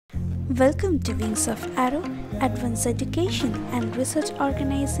Welcome to Wings of Arrow, Advanced Education and Research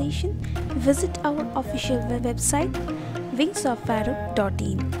Organization. Visit our official website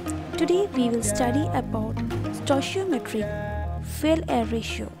wingsofarrow.in. Today we will study about stoichiometric fuel-air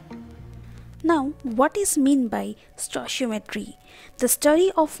ratio. Now, what is meant by stoichiometry? The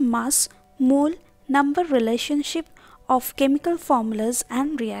study of mass, mole, number relationship of chemical formulas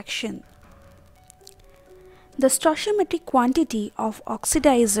and reaction. The stoichiometric quantity of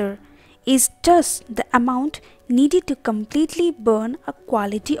oxidizer is just the amount needed to completely burn a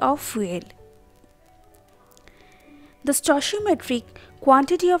quantity of fuel. The stoichiometric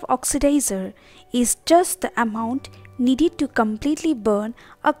quantity of oxidizer is just the amount needed to completely burn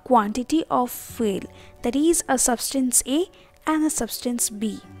a quantity of fuel, that is a substance A and a substance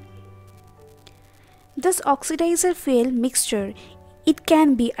B. This oxidizer fuel mixture, it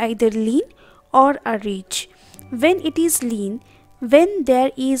can be either lean or a rich. When it is lean, when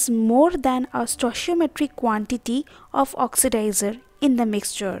there is more than a stoichiometric quantity of oxidizer in the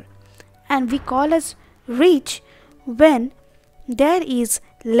mixture, and we call as rich when there is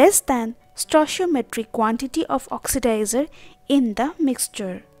less than stoichiometric quantity of oxidizer in the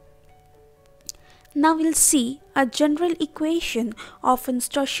mixture. Now we'll see a general equation of a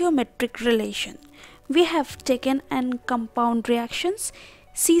stoichiometric relation. We have taken an compound reactions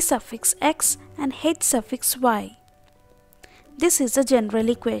C suffix x and H suffix y. This is the general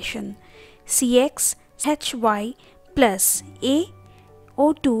equation Cx Hy plus A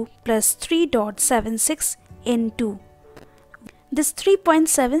O2 plus 3.76 N2. This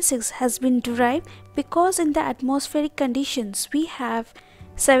 3.76 has been derived because in the atmospheric conditions we have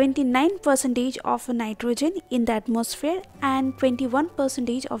 79% of nitrogen in the atmosphere and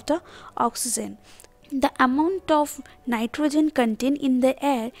 21% of the oxygen. The amount of nitrogen contained in the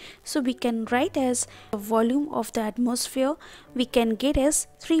air, so we can write as the volume of the atmosphere, we can get as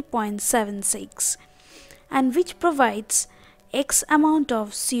 3.76, and which provides x amount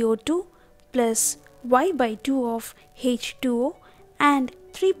of CO2 plus y by 2 of H2O and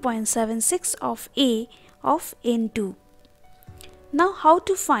 3.76 of A of N2. Now how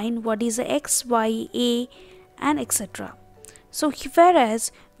to find what is the x, y, A and etc. So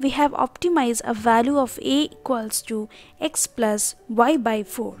whereas we have optimized a value of A equals to x plus y by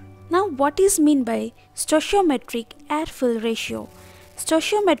 4. Now what is meant by stoichiometric air-fuel ratio?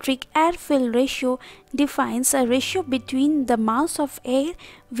 Stoichiometric air-fuel ratio defines a ratio between the mass of air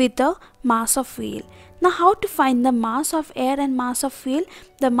with the mass of fuel. Now how to find the mass of air and mass of fuel?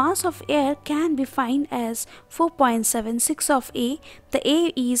 The mass of air can be found as 4.76 of A. The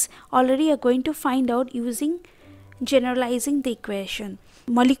A is already going to find out using generalizing the equation.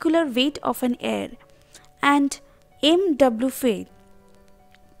 Molecular weight of an air and MW fuel,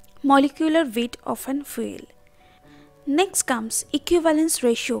 molecular weight of an fuel. Next comes equivalence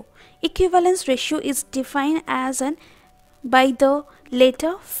ratio. Equivalence ratio is defined as by the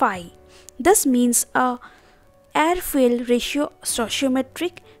letter phi. This means a air-fuel ratio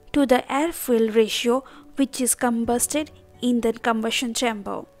stoichiometric to the air-fuel ratio which is combusted in the combustion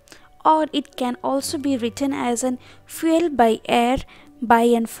chamber, or it can also be written as an fuel by air by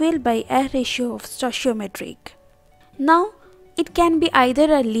and fuel by air ratio of stoichiometric. Now it can be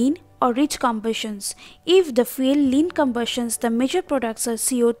either a lean or rich combustions. If the fuel lean combustions, the major products are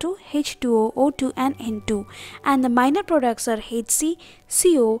CO2, H2O, O2 and N2, and the minor products are HC,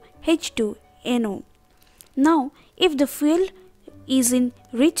 CO, H2, NO. Now if the fuel is in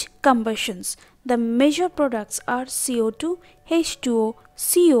rich combustions, the major products are CO2, H2O,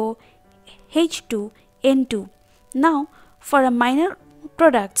 CO, H2, N2. Now for a minor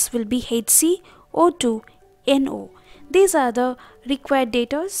products will be HC, O2, NO. These are the required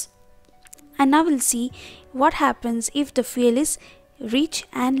datas. And now we'll see what happens if the fuel is rich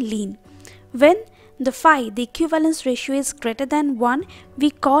and lean. When the phi, the equivalence ratio, is greater than 1, we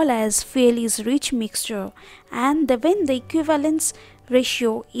call as fuel is rich mixture, and when the equivalence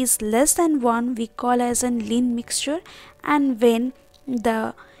ratio is less than 1, we call as a lean mixture, and when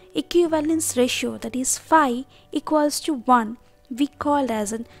the equivalence ratio, that is phi, equals to 1, we call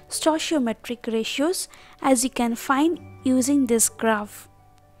as an stoichiometric ratios, as you can find using this graph.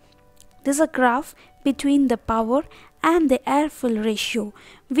 This is a graph between the power and the air-fuel ratio.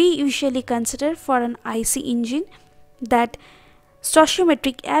 We usually consider for an IC engine that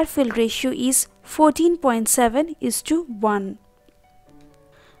stoichiometric air-fuel ratio is 14.7:1.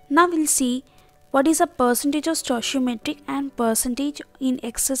 Now we'll see what is a percentage of stoichiometric and percentage in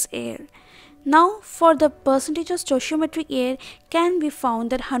excess air. Now for the percentage of stoichiometric air can be found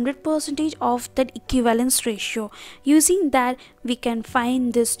that 100% of that equivalence ratio. Using that we can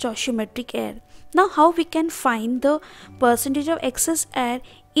find this stoichiometric air. Now how we can find the percentage of excess air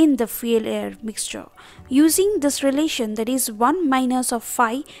in the fuel air mixture using this relation, that is 1 minus of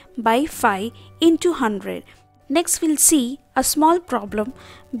phi by phi into 100. Next we'll see a small problem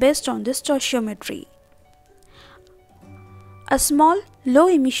based on this stoichiometry. A small low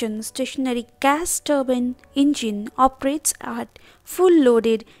emission stationary gas turbine engine operates at full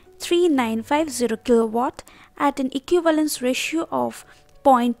loaded 3950 kW at an equivalence ratio of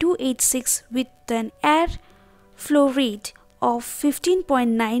 0.286 with an air flow rate of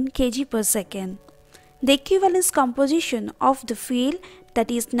 15.9 kg per second. The equivalence composition of the fuel, that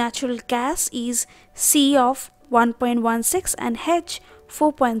is natural gas, is C of 1.16 and H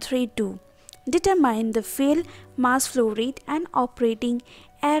 4.32. Determine the fuel mass flow rate and operating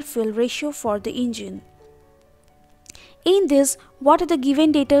air fuel ratio for the engine. In this, what are the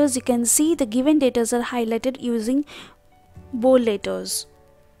given data? You can see the given data are highlighted using bold letters.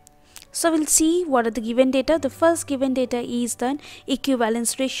 So we'll see what are the given data. The first given data is the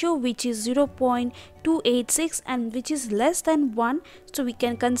equivalence ratio, which is 0.286 and which is less than 1. So we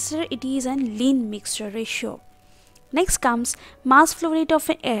can consider it is a lean mixture ratio. Next comes mass flow rate of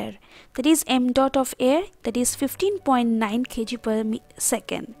air, that is m dot of air, that is 15.9 kg per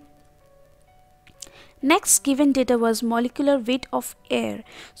second. Next given data was molecular weight of air.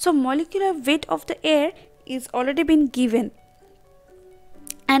 So molecular weight of the air is already been given,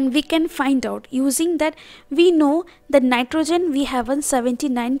 and we can find out using that. We know that nitrogen we have a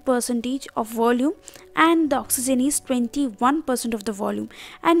 79% of volume and the oxygen is 21% of the volume,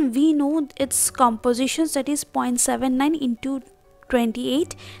 and we know its compositions, that is 0.79 into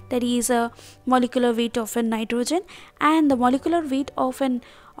 28, that is a molecular weight of a nitrogen, and the molecular weight of an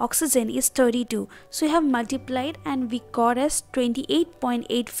oxygen is 32. So we have multiplied and we got as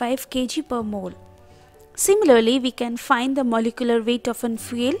 28.85 kg per mole. Similarly, we can find the molecular weight of a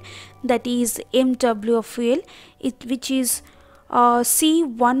fuel, that is MW of fuel, which is C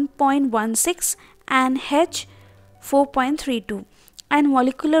 1.16 and H 4.32, and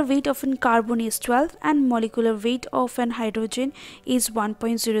molecular weight of an carbon is 12 and molecular weight of an hydrogen is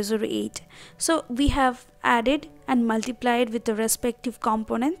 1.008. So we have added and multiplied with the respective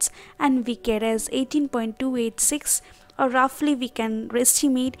components and we get as 18.286, or roughly we can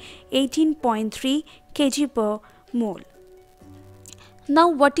estimate 18.3 kg per mole. Now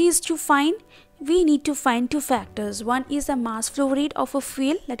what is to find? We need to find two factors. One is the mass flow rate of a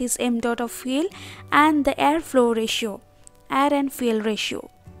fuel, that is m dot of fuel, and the air flow ratio, air and fuel ratio.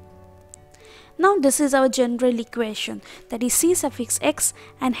 Now this is our general equation, that is C suffix x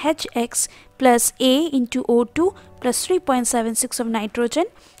and Hx plus A into O2 plus 3.76 of nitrogen,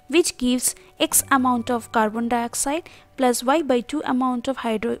 which gives x amount of carbon dioxide plus y by 2 amount of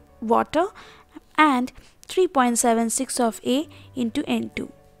water and 3.76 of A into N2.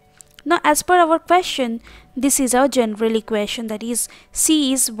 Now as per our question, this is our general equation, that is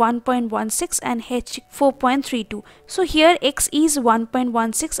C is 1.16 and H 4.32. So here x is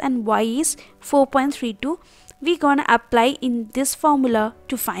 1.16 and y is 4.32. We're gonna apply in this formula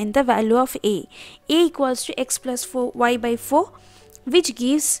to find the value of A. A equals to x plus 4 y by 4, which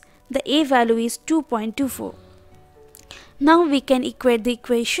gives the A value is 2.24. Now we can equate the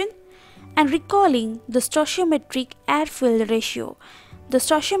equation and recalling the stoichiometric air-fuel ratio. The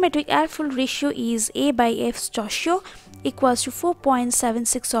stoichiometric air-fuel ratio is A by F stoichio equals to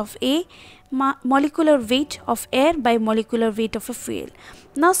 4.76 of A molecular weight of air by molecular weight of a fuel.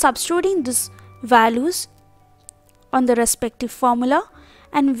 Now substituting these values on the respective formula,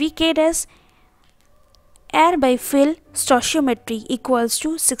 and we get as air by fuel stoichiometry equals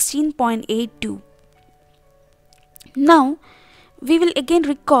to 16.82. Now we will again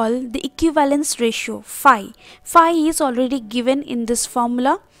recall the equivalence ratio phi. Phi is already given in this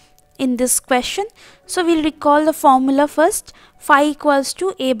formula in this question. So we'll recall the formula first. Phi equals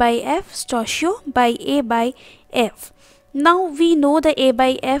to A by F stoichio by A by F. Now we know the A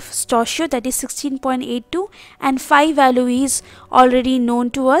by F stoichio, that is 16.82, and phi value is already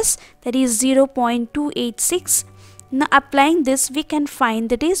known to us, that is 0.286. Now applying this, we can find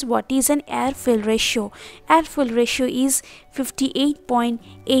that is what is an air fuel ratio. Air fuel ratio is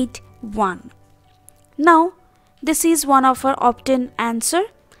 58.81. Now this is one of our obtained answer.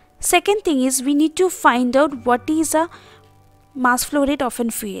 Second thing is we need to find out what is a mass flow rate of an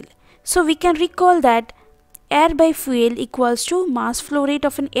fuel. So we can recall that air by fuel equals to mass flow rate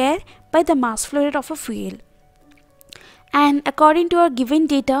of an air by the mass flow rate of a fuel. And according to our given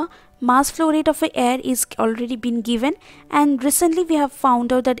data, mass flow rate of air is already been given, and recently we have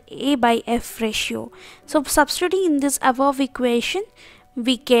found out that A by F ratio. So substituting in this above equation,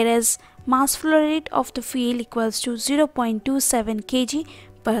 we get as mass flow rate of the fuel equals to 0.27 kg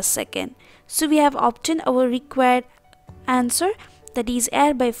per second. So we have obtained our required answer, that is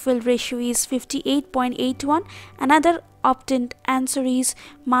air by fuel ratio is 58.81. Another obtained answer is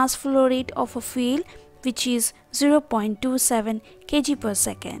mass flow rate of a fuel, which is 0.27 kg per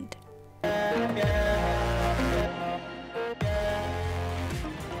second.